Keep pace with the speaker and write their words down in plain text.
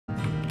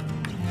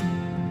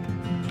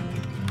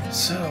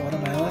So, what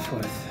am I left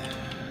with?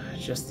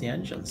 Just the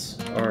engines.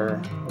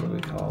 Or what do we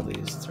call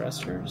these?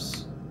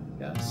 Thrusters?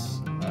 Yes?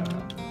 I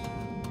don't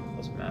know.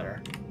 Doesn't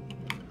matter.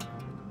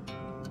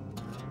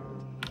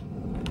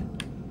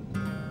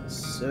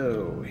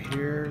 So,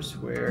 here's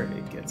where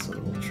it gets a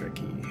little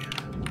tricky.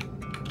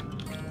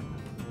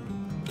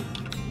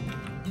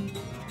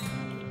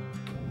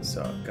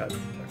 So, I've got a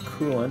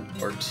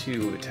coolant or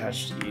two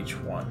attached to each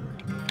one.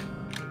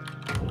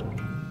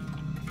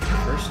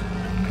 First,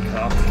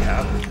 cut off the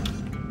cap.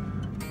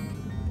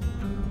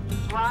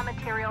 Raw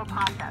material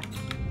processed.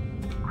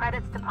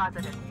 Credits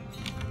deposited.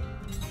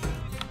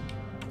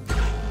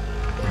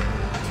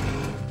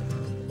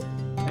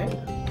 Okay.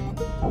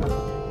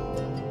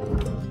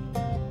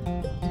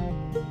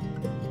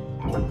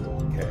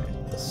 Okay,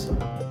 so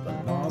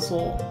the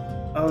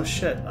nozzle. Oh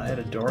shit, I had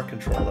a door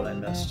control that I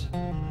missed.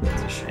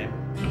 That's a shame.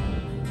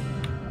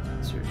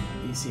 These are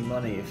easy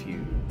money if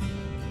you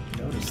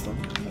notice them,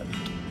 but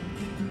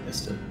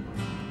missed it.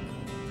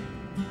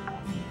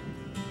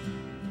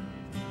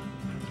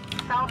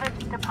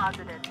 Salvage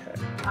deposited.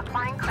 Okay.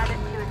 Applying credit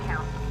to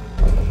account.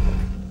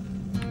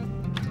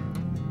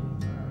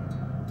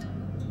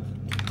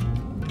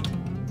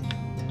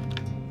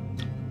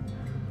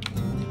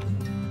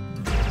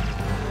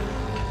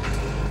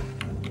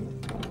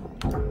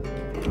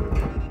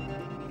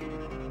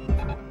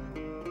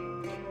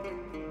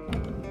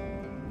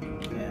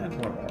 And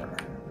one more.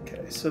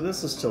 Okay, so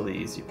this is still the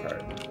easy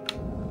part.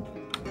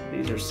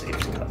 These are safe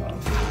to cut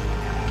off.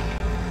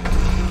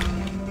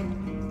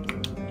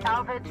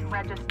 Salvage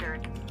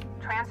registered.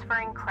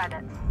 Transferring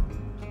credits.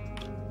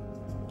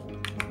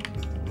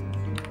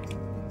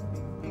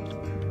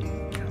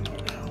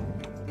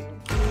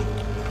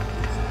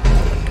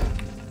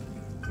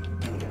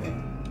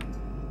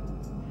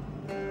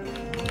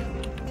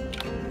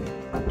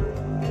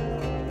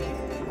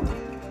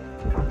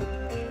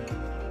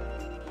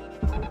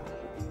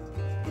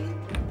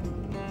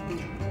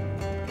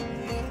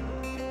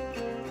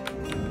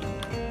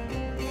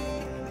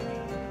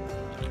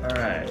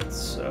 Alright,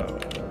 so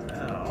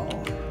now...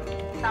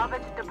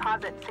 Salvage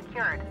deposit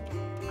secured.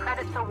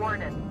 Credits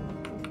awarded.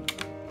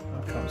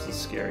 Now comes the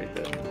scary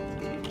bit.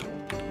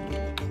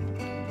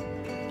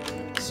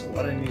 So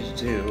what I need to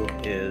do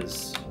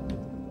is,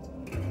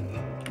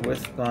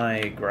 with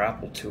my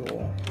grapple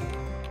tool,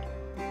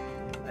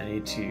 I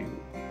need to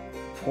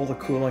pull the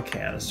coolant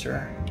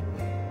canister,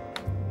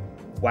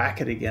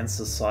 whack it against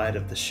the side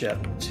of the ship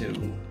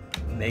to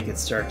make it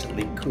start to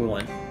leak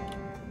coolant,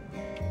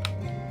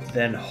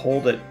 then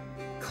hold it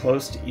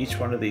close to each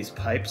one of these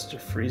pipes to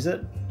freeze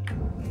it,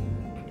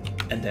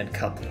 and then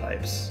cut the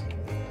pipes.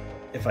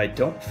 If I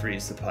don't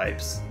freeze the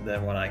pipes,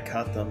 then when I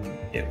cut them,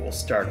 it will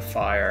start a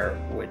fire,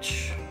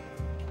 which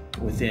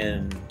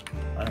within,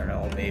 I don't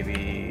know,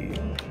 maybe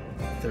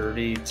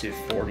 30 to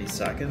 40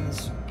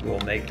 seconds will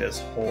make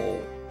this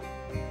whole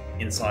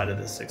inside of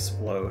this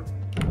explode.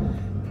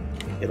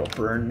 It'll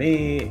burn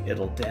me,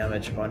 it'll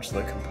damage a bunch of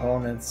the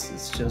components.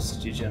 It's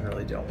just, you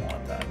generally don't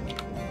want that.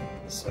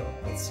 So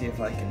let's see if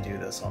I can do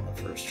this on the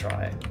first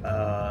try.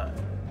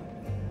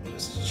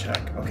 Just to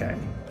check. Okay,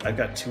 I've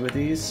got two of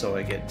these, so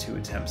I get 2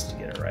 attempts to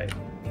get it right.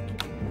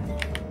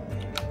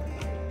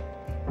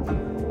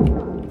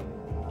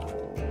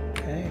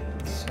 Okay,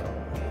 so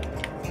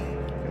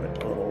give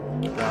it a little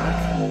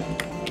whack.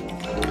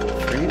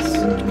 Freeze.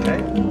 Okay.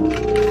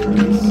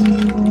 Freeze.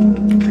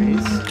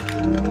 Freeze.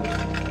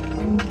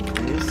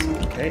 Freeze.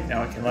 Okay, now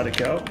I can let it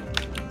go.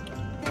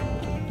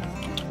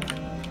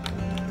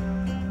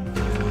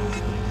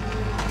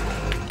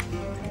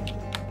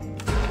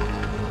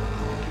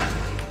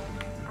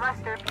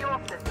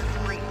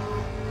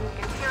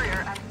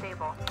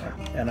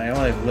 And I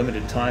only have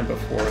limited time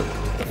before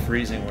the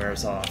freezing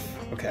wears off.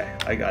 Okay,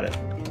 I got it.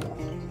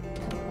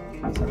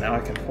 So now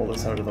I can pull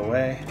this out of the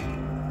way.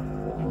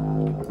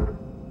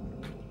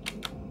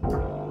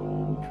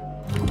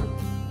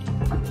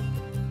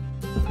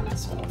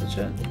 Salvage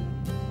it.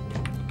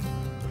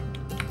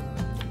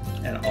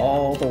 And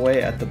all the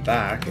way at the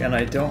back, and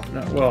I don't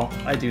know, well,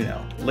 I do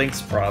know.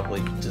 Link's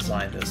probably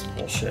designed this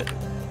bullshit.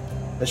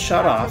 The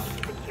shutoff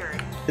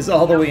is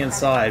all the way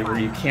inside where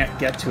you can't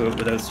get to it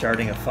without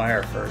starting a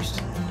fire first.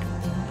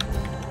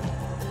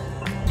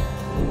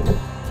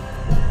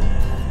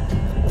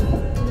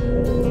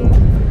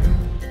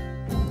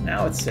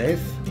 Now it's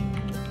safe.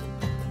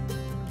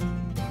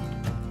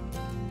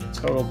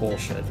 Total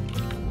bullshit.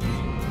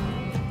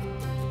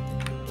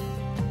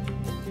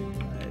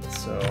 Alright,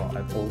 so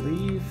I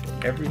believe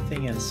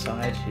everything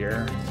inside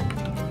here...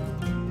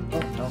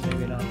 Oh, no,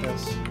 maybe not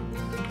this.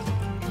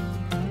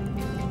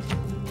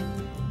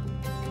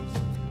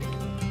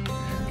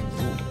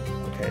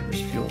 Okay,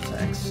 there's fuel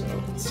tanks, so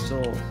it's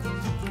still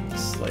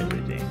slightly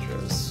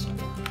dangerous.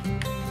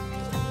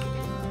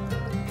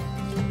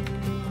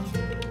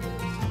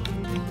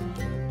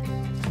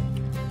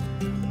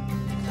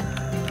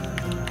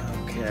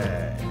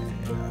 Okay,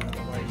 how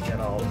do I get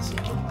all this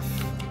off?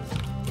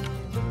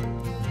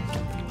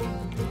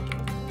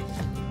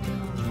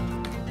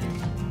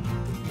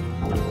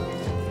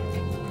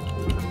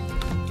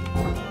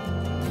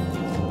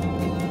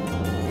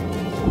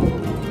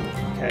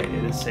 Okay,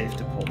 it is safe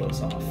to pull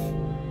those off.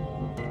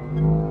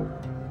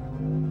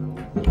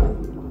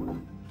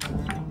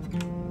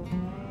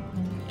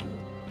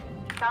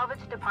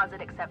 Salvage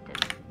deposit accepted.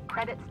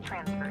 Credits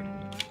transferred.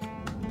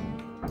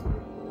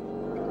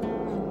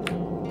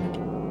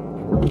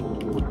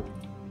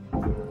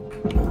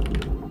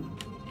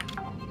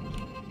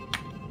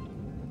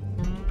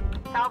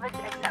 Salvage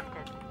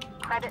accepted.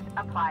 Credit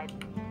applied.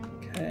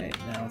 Okay,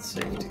 now it's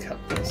safe to cut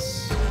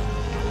this.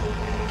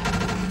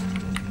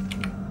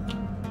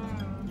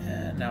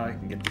 And now I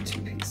can get the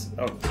 2 pieces.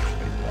 Oh, wait,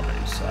 one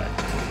on each side.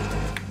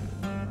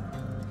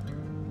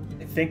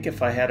 I think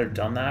if I had have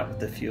done that with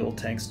the fuel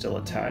tank still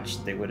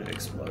attached, they would have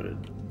exploded.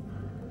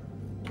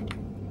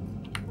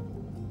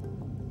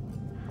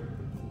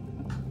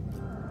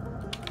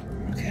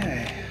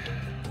 Okay.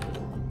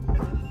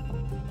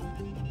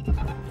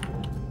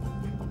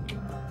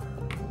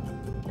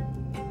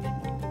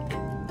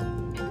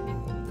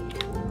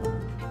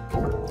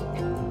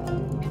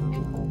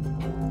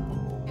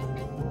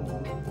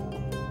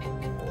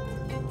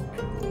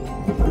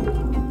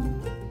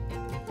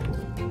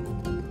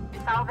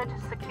 Salvage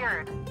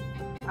secured.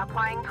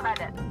 Applying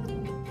credit.